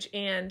huge,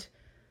 and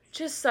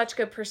just such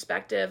good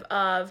perspective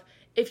of,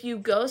 if you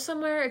go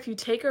somewhere, if you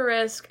take a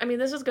risk, I mean,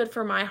 this is good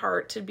for my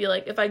heart to be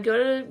like, if I go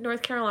to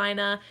North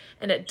Carolina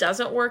and it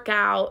doesn't work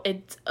out,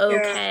 it's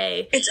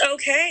okay. Yeah. It's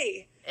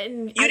okay.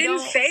 And you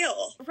didn't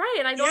fail. Right.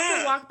 And I don't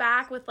have to walk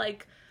back with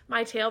like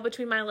my tail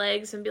between my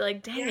legs and be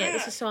like, dang it,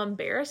 this is so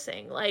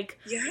embarrassing. Like,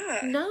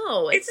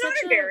 no, it's not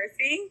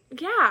embarrassing.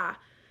 Yeah.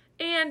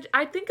 And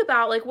I think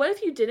about like, what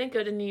if you didn't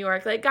go to New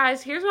York? Like,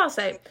 guys, here's what I'll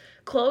say.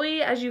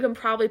 Chloe, as you can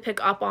probably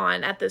pick up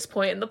on at this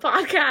point in the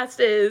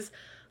podcast, is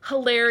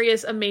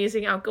hilarious,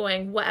 amazing,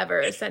 outgoing, whatever,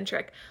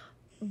 eccentric.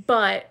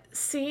 But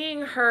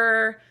seeing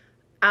her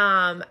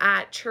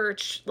at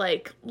church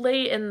like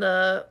late in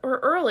the, or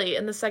early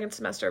in the second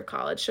semester of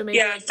college, so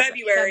maybe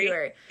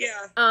February.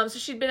 Yeah. So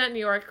she'd been at New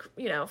York,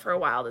 you know, for a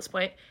while at this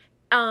point.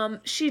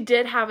 She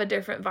did have a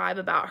different vibe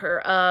about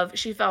her.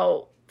 She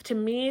felt, to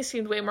me,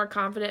 seemed way more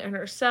confident in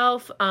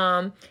herself.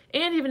 And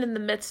even in the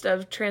midst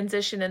of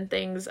transition and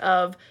things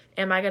of,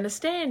 am I going to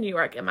stay in New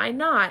York? Am I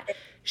not?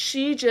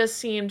 She just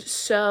seemed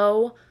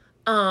so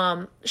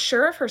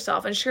sure of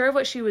herself and sure of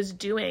what she was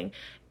doing.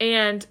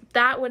 And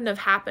that wouldn't have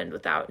happened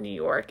without New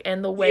York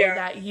and the way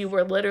that you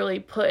were literally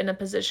put in a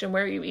position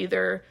where you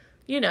either,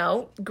 you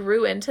know,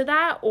 grew into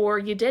that or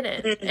you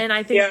didn't. Mm-hmm. And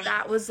I think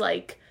that was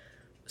like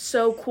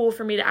so cool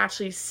for me to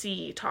actually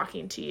see,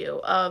 talking to you,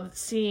 of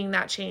seeing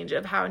that change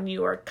of how New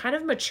York kind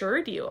of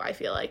matured you, I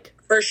feel like.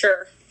 For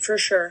sure.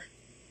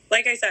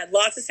 Like I said,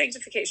 lots of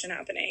sanctification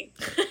happening.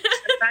 I'm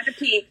kind of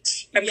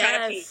peaked. So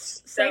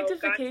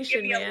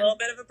sanctification, give me a little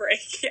bit of a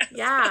break. Yes.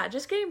 Yeah,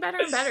 just getting better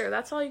and better.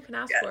 That's all you can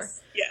ask for.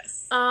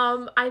 Yes.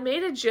 I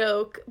made a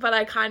joke, but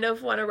I kind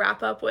of want to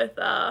wrap up with,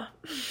 well,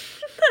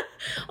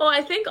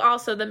 I think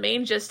also the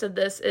main gist of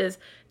this is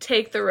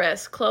take the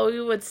risk.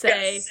 Chloe would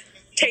say,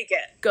 take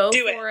it. Go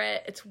for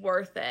it. It's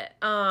worth it.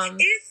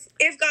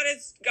 If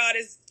God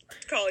is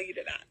calling you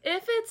to that.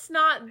 If it's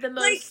not the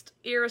most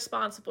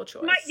irresponsible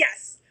choice.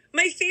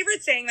 My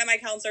favorite saying that my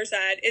counselor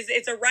said is,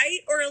 it's a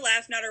right or a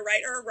left, not a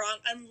right or a wrong,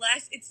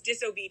 unless it's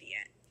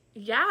disobedient.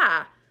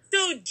 Yeah.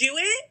 So do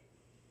it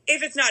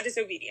if it's not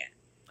disobedient.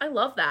 I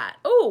love that.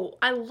 Oh,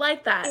 I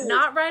like that. Ooh.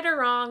 Not right or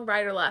wrong,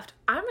 right or left.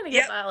 I'm going to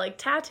get that like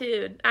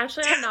tattooed.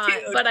 Actually, I'm not,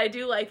 but I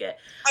do like it.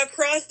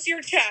 Across your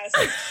chest.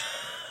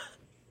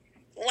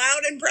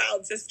 Loud and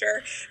proud,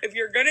 sister. If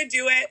you're going to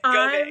do it,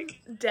 go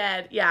big.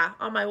 Dead. Yeah,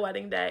 on my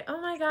wedding day. Oh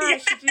my gosh.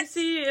 Yes. Did you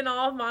see in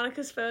all of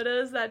Monica's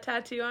photos that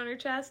tattoo on her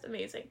chest?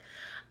 Amazing.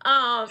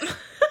 Oh gosh.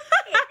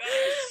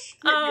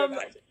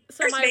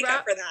 So there's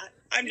makeup for that.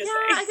 I'm just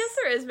saying. I guess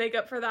there is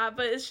makeup for that,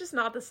 but it's just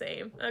not the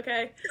same.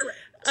 Okay.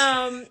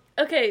 Correct.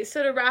 Okay,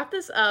 so to wrap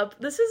this up,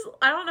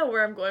 I don't know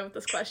where I'm going with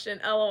this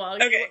question. LOL.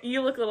 Okay.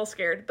 You look a little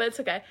scared, but it's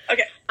okay.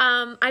 Okay.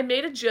 I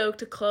made a joke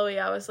to Chloe.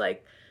 I was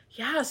like,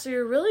 yeah, so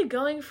you're really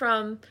going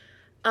from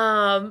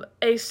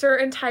a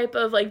certain type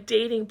of like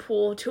dating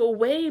pool to a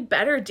way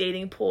better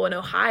dating pool in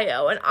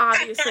Ohio. And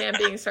obviously I'm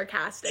being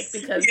sarcastic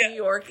because New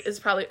York is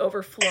probably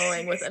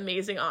overflowing with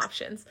amazing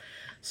options.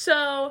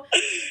 So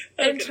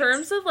in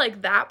terms of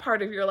like that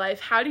part of your life,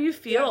 how do you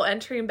feel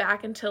entering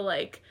back into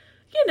like,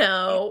 you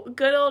know,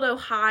 good old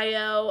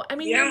Ohio? I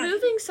mean, you're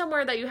moving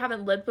somewhere that you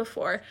haven't lived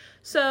before.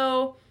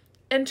 So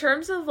in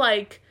terms of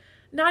like,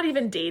 not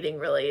even dating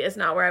really is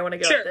not where I want to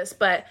go with this,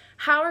 but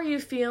how are you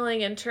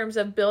feeling in terms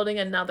of building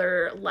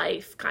another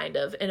life kind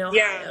of in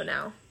Ohio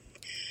now?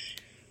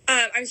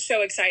 I'm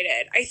so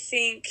excited. I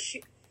think,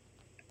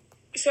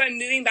 so I'm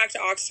moving back to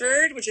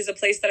Oxford, which is a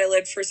place that I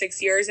lived for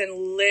 6 years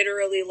and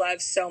literally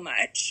love so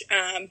much.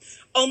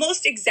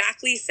 Almost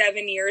exactly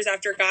 7 years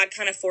after God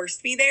kind of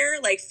forced me there,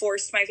 like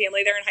forced my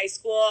family there in high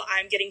school,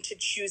 I'm getting to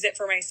choose it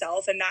for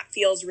myself. And that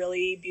feels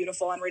really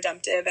beautiful and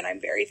redemptive. And I'm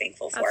very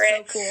thankful for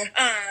it. That's so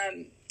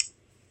cool.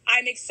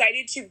 I'm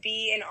excited to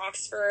be in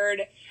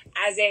Oxford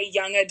as a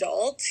young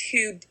adult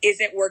who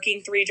isn't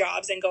working 3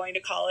 jobs and going to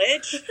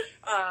college,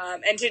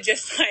 and to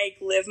just like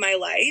live my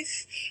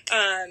life.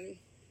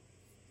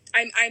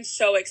 I'm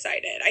so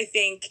excited. I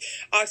think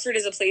Oxford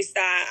is a place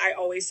that I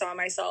always saw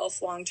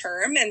myself long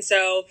term, and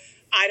so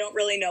I don't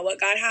really know what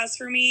God has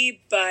for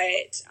me,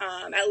 but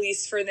at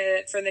least for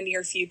the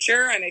near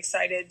future, I'm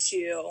excited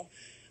to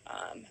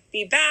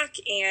be back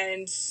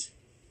and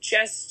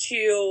just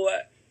to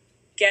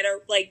get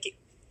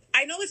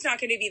I know it's not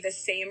going to be the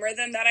same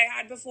rhythm that I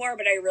had before,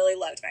 but I really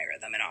loved my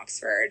rhythm in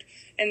Oxford.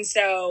 And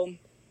so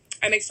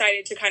I'm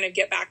excited to kind of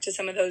get back to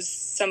some of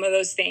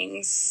those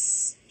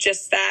things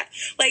just that,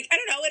 like, I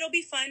don't know, it'll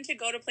be fun to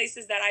go to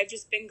places that I've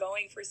just been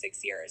going for 6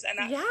 years, and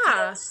that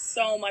feels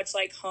so much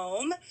like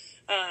home.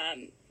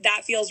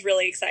 That feels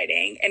really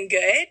exciting and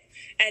good,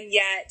 and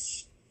yet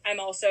I'm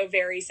also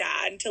very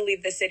sad to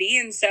leave the city,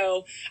 and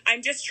so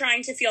I'm just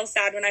trying to feel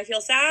sad when I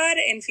feel sad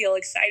and feel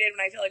excited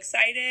when I feel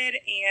excited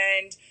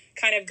and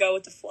kind of go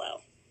with the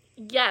flow.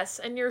 Yes,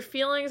 and your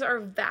feelings are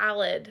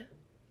valid.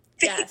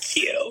 Thank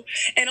you.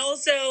 And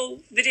also,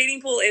 the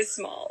dating pool is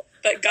small,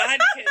 but God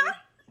can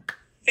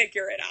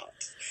figure it out.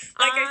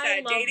 Like I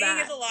said, dating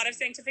is a lot of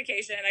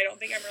sanctification. I don't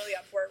think I'm really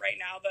up for it right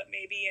now, but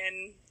maybe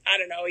in, I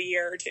don't know, a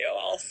year or two,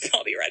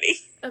 I'll be ready.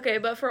 Okay,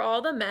 but for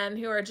all the men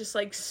who are just,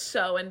 like,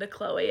 so into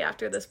Chloe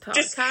after this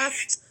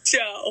podcast,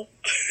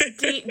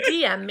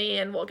 DM me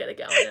and we'll get it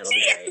going. It'll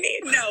be great.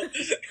 Me? No.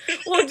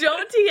 Well,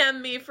 don't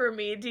DM me for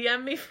me.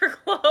 DM me for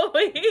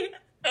Chloe.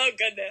 Oh,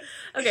 goodness.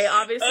 Okay,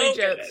 obviously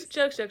Goodness.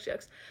 Jokes.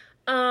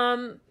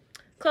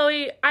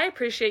 Chloe, I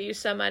appreciate you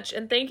so much,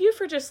 and thank you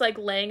for just, like,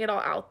 laying it all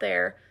out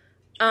there.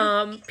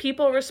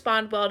 People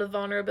respond well to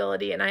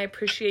vulnerability, and I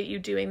appreciate you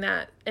doing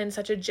that in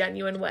such a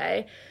genuine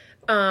way.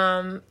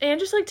 And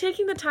just, like,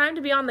 taking the time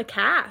to be on the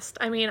cast.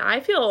 I mean, I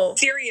feel...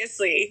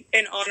 Seriously,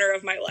 in honor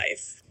of my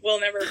life. We'll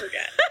never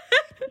forget.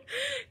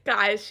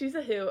 Guys, she's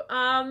a hoot.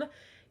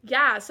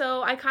 Yeah,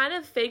 so I kind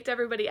of faked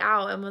everybody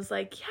out and was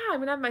like, yeah, I'm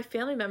going to have my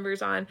family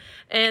members on.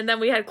 And then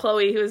we had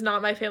Chloe, who is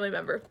not my family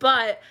member.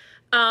 But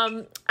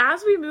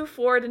as we move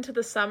forward into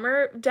the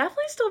summer,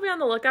 definitely still be on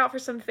the lookout for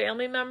some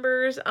family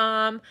members.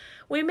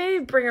 We may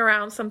bring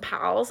around some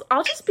pals.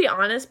 I'll just be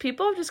honest,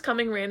 people are just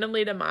coming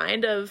randomly to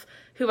mind of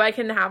who I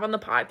can have on the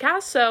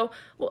podcast. So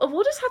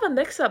we'll just have a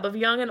mix-up of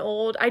young and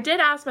old. I did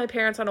ask my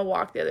parents on a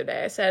walk the other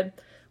day. I said,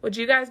 would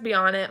you guys be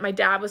on it? My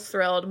dad was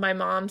thrilled. My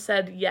mom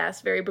said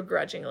yes, very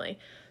begrudgingly.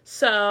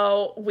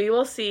 So we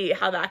will see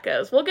how that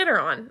goes. We'll get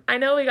her on. I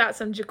know we got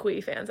some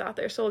Jaquie fans out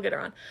there, so we'll get her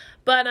on.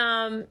 But,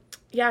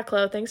 yeah,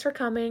 Chloe, thanks for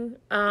coming.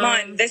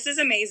 Mon, this is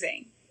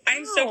amazing.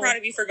 I'm so proud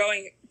of you for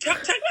going.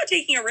 Talk about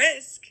taking a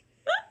risk.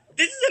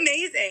 This is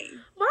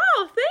amazing.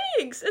 Wow,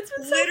 thanks. It's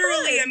been so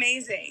literally fun.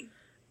 Amazing.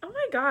 Oh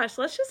my gosh,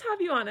 let's just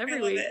have you on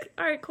every week. It.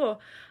 All right,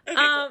 cool. Okay,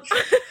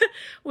 cool.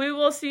 We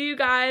will see you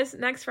guys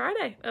next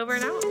Friday. Over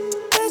and out.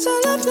 That's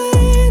all I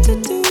plan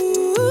to do.